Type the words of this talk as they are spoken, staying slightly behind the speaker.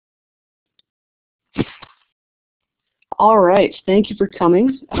All right, thank you for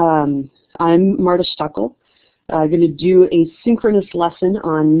coming. I'm Marta Stoeckel. I'm going to do a synchronous lesson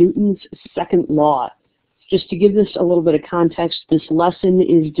on Newton's second law. Just to give this a little bit of context, this lesson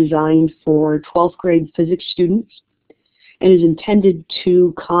is designed for 12th grade physics students and is intended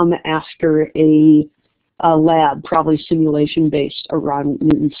to come after a lab, probably simulation-based, around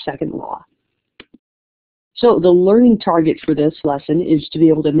Newton's second law. So the learning target for this lesson is to be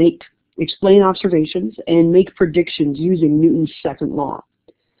able to explain observations and make predictions using Newton's second law.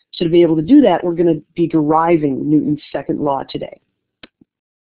 So to be able to do that, we're going to be deriving Newton's second law today.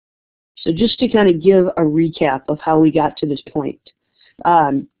 So just to kind of give a recap of how we got to this point,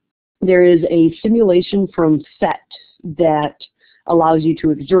 there is a simulation from PhET that allows you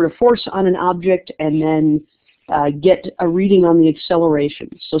to exert a force on an object and then get a reading on the acceleration.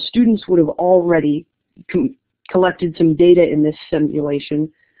 So students would have already collected some data in this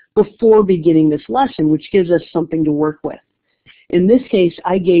simulation before beginning this lesson, which gives us something to work with. In this case,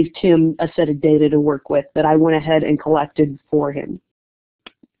 I gave Tim a set of data to work with that I went ahead and collected for him.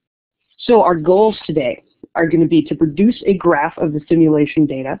 So our goals today are going to be to produce a graph of the simulation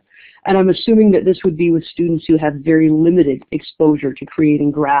data, and I'm assuming that this would be with students who have very limited exposure to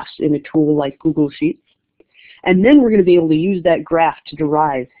creating graphs in a tool like Google Sheets. And then we're going to be able to use that graph to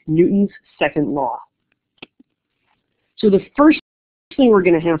derive Newton's second law. So the first thing we're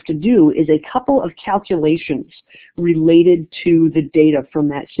going to have to do is a couple of calculations related to the data from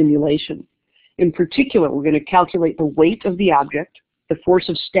that simulation. In particular, we're going to calculate the weight of the object, the force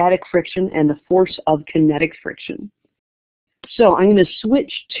of static friction, and the force of kinetic friction. So I'm going to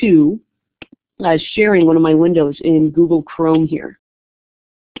switch to sharing one of my windows in Google Chrome here.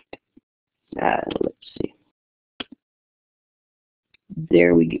 Let's see.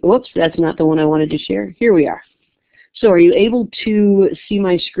 There we go. Whoops, that's not the one I wanted to share. Here we are. So are you able to see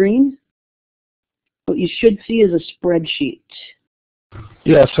my screen? What you should see is a spreadsheet.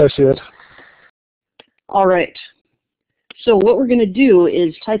 Yes, I see it. All right. So what we're going to do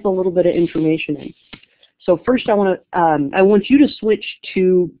is type a little bit of information in. So first I want you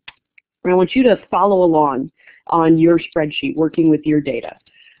to follow along on your spreadsheet working with your data.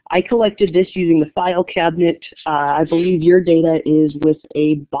 I collected this using the file cabinet. I believe your data is with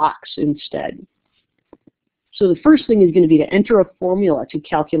a box instead. So the first thing is going to be to enter a formula to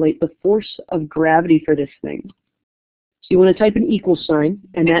calculate the force of gravity for this thing. So you want to type an equal sign,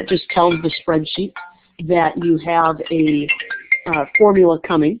 and that just tells the spreadsheet that you have a formula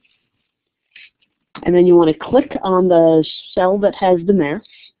coming. And then you want to click on the cell that has the mass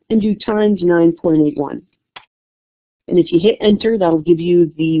and do times 9.81. And if you hit enter, that'll give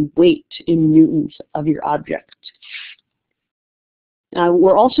you the weight in newtons of your object.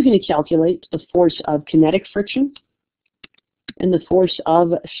 We're also going to calculate the force of kinetic friction and the force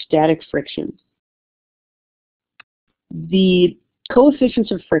of static friction. The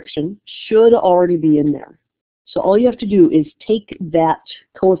coefficients of friction should already be in there. So all you have to do is take that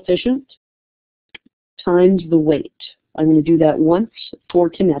coefficient times the weight. I'm going to do that once for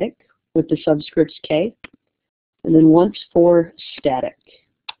kinetic with the subscripts k, and then once for static.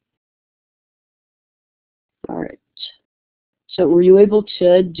 All right. So were you able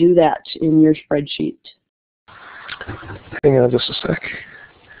to do that in your spreadsheet? Hang on just a sec.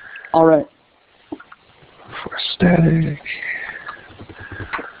 All right. For static.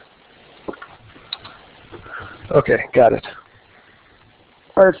 Okay, got it.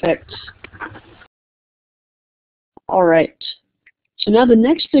 Perfect. All right. So now the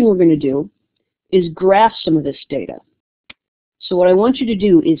next thing we're going to do is graph some of this data. So what I want you to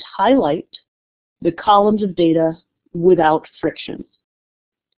do is highlight the columns of data without friction.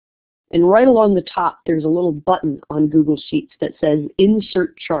 And right along the top, there's a little button on Google Sheets that says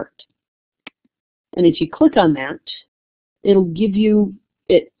Insert Chart. And if you click on that, it'll give you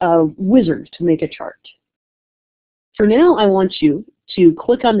a wizard to make a chart. For now, I want you to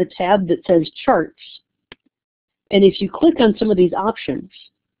click on the tab that says Charts. And if you click on some of these options,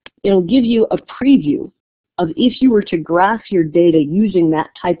 it'll give you a preview of if you were to graph your data using that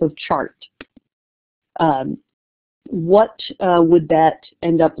type of chart. What would that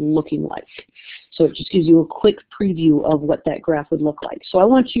end up looking like? So it just gives you a quick preview of what that graph would look like. So I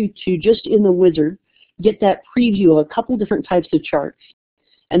want you to, just in the wizard, get that preview of a couple different types of charts,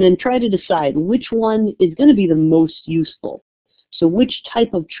 and then try to decide which one is going to be the most useful. So which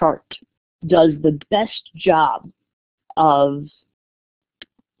type of chart does the best job of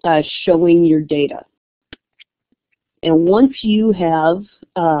showing your data. And once you have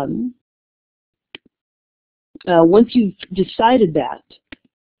once you've decided that,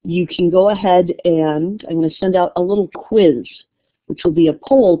 you can go ahead and I'm going to send out a little quiz, which will be a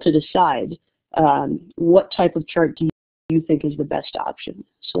poll to decide what type of chart do you you think is the best option.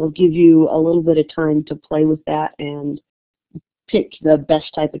 So I'll give you a little bit of time to play with that and pick the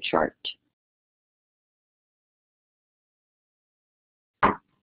best type of chart.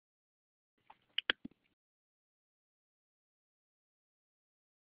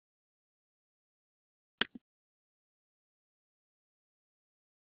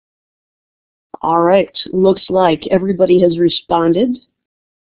 All right, looks like everybody has responded.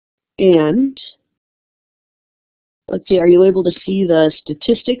 And let's see, are you able to see the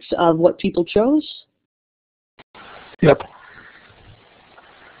statistics of what people chose? Yep.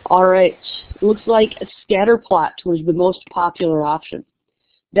 All right, looks like a scatter plot was the most popular option.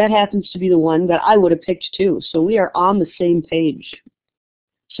 That happens to be the one that I would have picked too, so we are on the same page.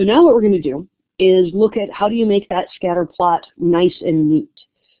 So now what we're going to do is look at how do you make that scatter plot nice and neat.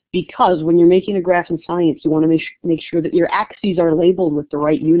 Because when you're making a graph in science, you want to make sure that your axes are labeled with the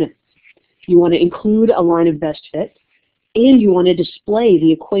right units. You want to include a line of best fit, and you want to display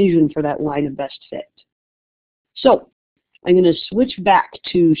the equation for that line of best fit. So I'm going to switch back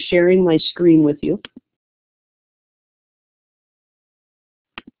to sharing my screen with you.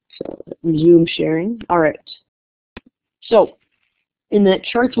 So resume sharing. All right. So in that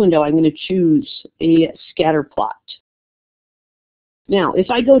charts window, I'm going to choose a scatter plot. Now, if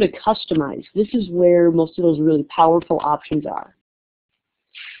I go to customize, this is where most of those really powerful options are.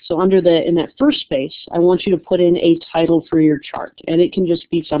 So in that first space, I want you to put in a title for your chart. And it can just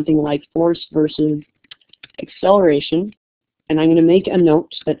be something like force versus acceleration. And I'm going to make a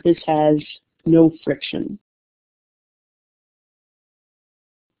note that this has no friction.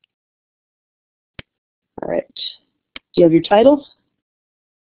 All right. Do you have your title?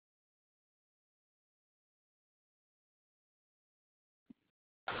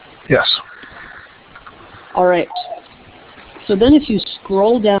 Yes. All right. So then if you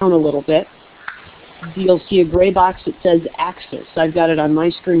scroll down a little bit, you'll see a gray box that says axis. I've got it on my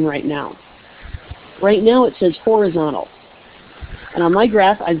screen right now. Right now it says horizontal. And on my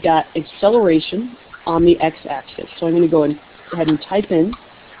graph, I've got acceleration on the x-axis. So I'm going to go ahead and type in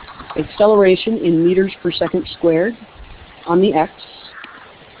acceleration in meters per second squared on the x.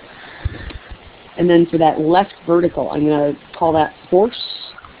 And then for that left vertical, I'm going to call that force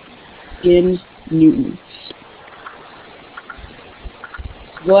in newtons.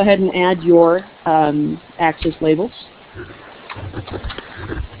 Go ahead and add your axis labels.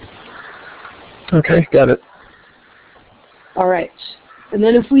 Okay, got it. All right. And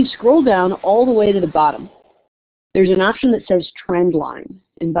then if we scroll down all the way to the bottom, there's an option that says trend line.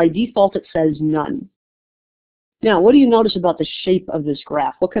 And by default, it says none. Now, what do you notice about the shape of this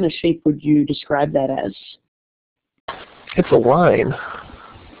graph? What kind of shape would you describe that as? It's a line.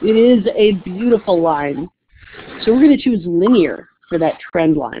 It is a beautiful line. So we're going to choose linear for that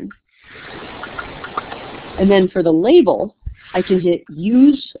trend line. And then for the label, I can hit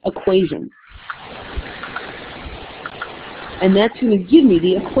use equation. And that's going to give me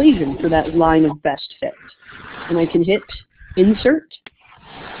the equation for that line of best fit. And I can hit insert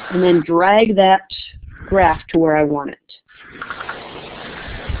and then drag that graph to where I want it.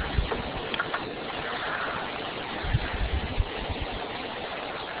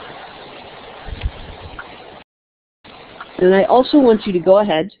 And I also want you to go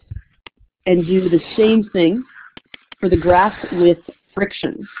ahead and do the same thing for the graph with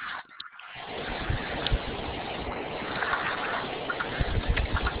friction.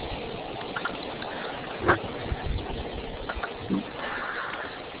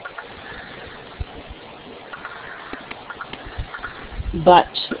 But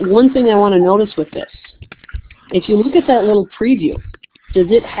one thing I want to notice with this, if you look at that little preview, does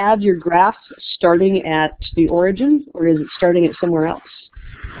it have your graph starting at the origin, or is it starting at somewhere else?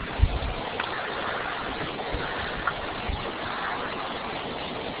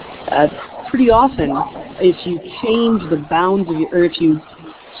 Pretty often, if you change the bounds of or if you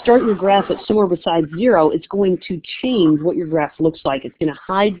start your graph at somewhere besides 0, it's going to change what your graph looks like. It's going to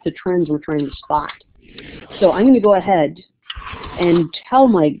hide the trends we're trying to spot. So I'm going to go ahead and tell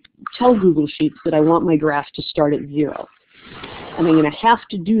Google Sheets that I want my graph to start at 0. And I'm going to have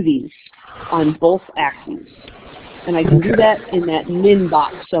to do these on both axes. And I can do that in that min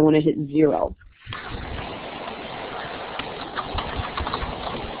box, so I want to hit 0.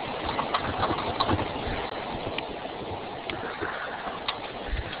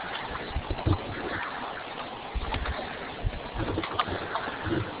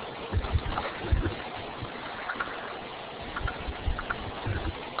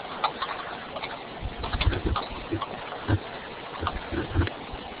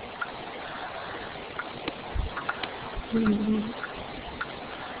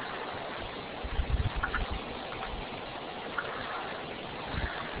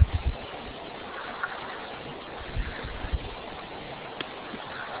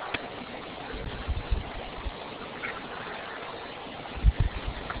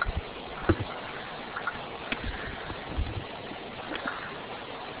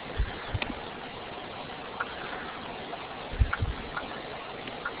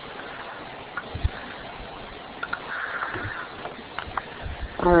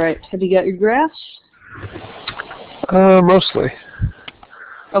 All right. Have you got your graphs? Mostly.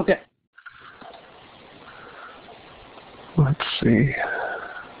 Okay. Let's see.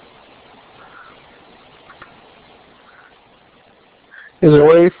 Is there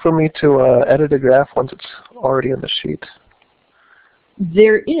a way for me to edit a graph once it's already in the sheet?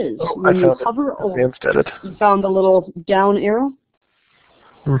 There is. Oh, when I you found hover it. over, Advanced edit. you found the little down arrow?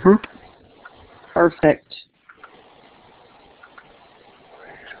 Mm-hmm. Perfect.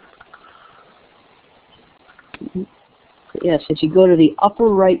 Yes, if you go to the upper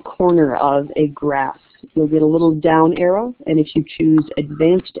right corner of a graph, you'll get a little down arrow, and if you choose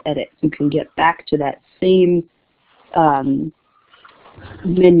Advanced Edit, you can get back to that same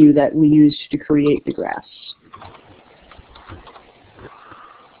menu that we used to create the graphs.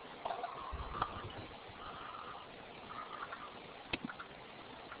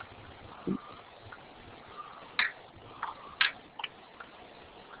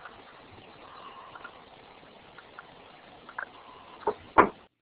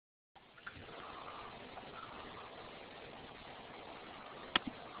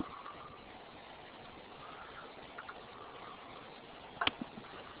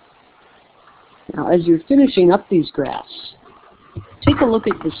 Now, as you're finishing up these graphs, take a look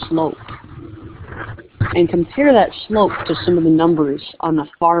at the slope and compare that slope to some of the numbers on the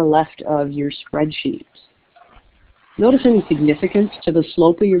far left of your spreadsheet. Notice any significance to the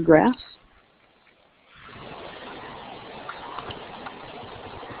slope of your graph?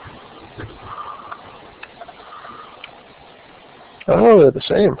 Oh, they're the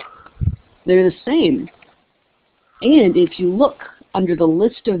same. They're the same. And if you look under the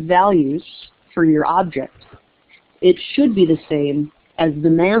list of values for your object, it should be the same as the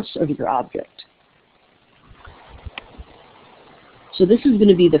mass of your object. So this is going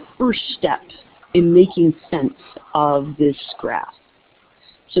to be the first step in making sense of this graph.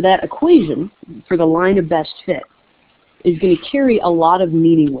 So that equation for the line of best fit is going to carry a lot of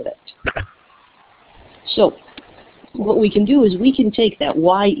meaning with it. So what we can do is we can take that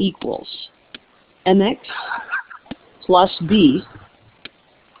y equals mx plus b.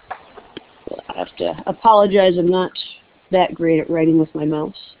 I have to apologize, I'm not that great at writing with my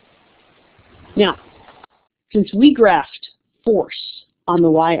mouse. Now, since we graphed force on the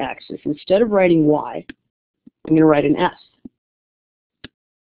y-axis, instead of writing y, I'm going to write an f.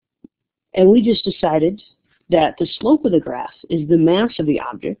 And we just decided that the slope of the graph is the mass of the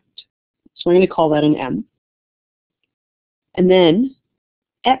object, so I'm going to call that an m. And then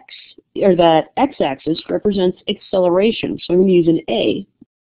x, or that x-axis, represents acceleration, so I'm going to use an a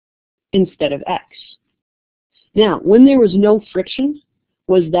instead of x. Now, when there was no friction,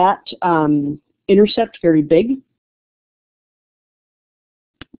 was that intercept very big?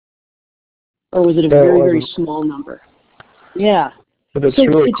 Or was it a very small number? Yeah. But it's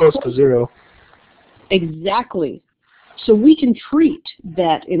really close to 0. Exactly. So we can treat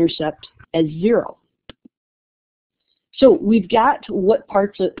that intercept as 0. So we've got what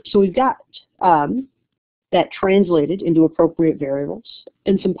parts of, so we've got that translated into appropriate variables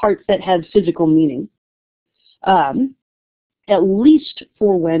and some parts that have physical meaning, at least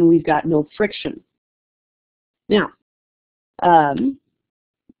for when we've got no friction. Now,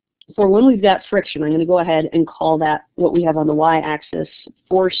 for when we've got friction, I'm going to go ahead and call that what we have on the y-axis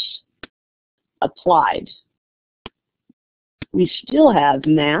force applied. We still have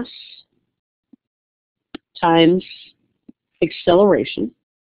mass times acceleration.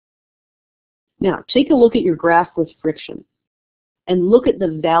 Now, take a look at your graph with friction and look at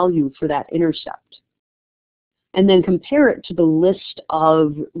the value for that intercept. And then compare it to the list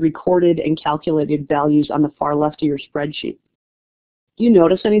of recorded and calculated values on the far left of your spreadsheet. Do you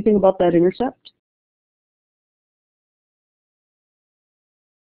notice anything about that intercept?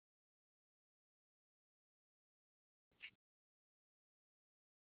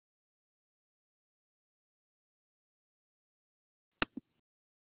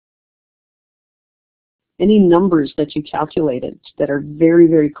 Any numbers that you calculated that are very,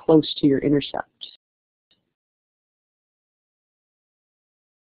 very close to your intercept?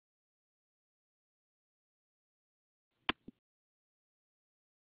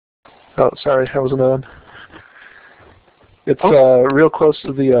 Oh, sorry, I wasn't on. It's real close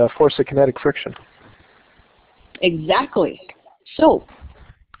to the force of kinetic friction. Exactly. So,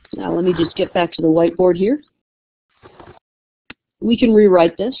 now let me just get back to the whiteboard here. We can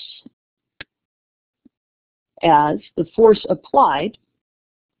rewrite this as the force applied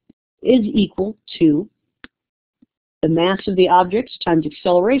is equal to the mass of the object times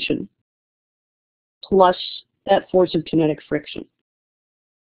acceleration plus that force of kinetic friction.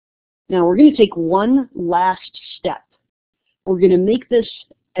 Now we're going to take one last step we're going to make this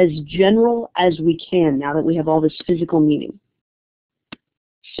as general as we can now that we have all this physical meaning.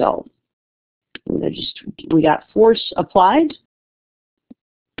 So I'm going to we got force applied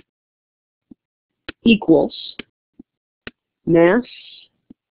equals mass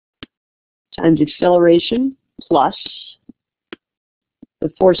times acceleration plus the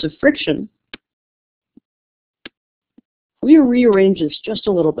force of friction. We rearrange this just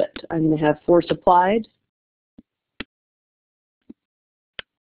a little bit. I'm going to have force applied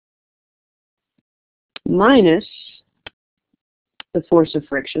minus the force of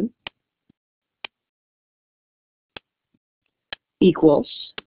friction equals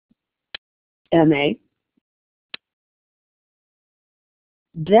ma.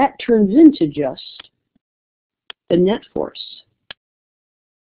 That turns into just the net force,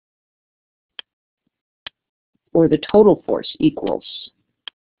 or the total force equals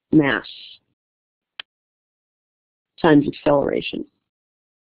mass times acceleration.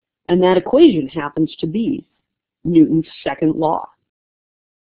 And that equation happens to be Newton's second law.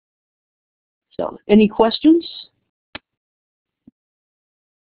 So, any questions?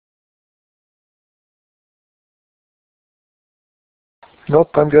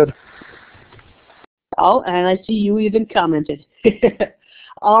 Nope, I'm good. Oh, and I see you even commented.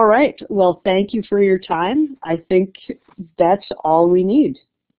 All right. Well, thank you for your time. I think that's all we need.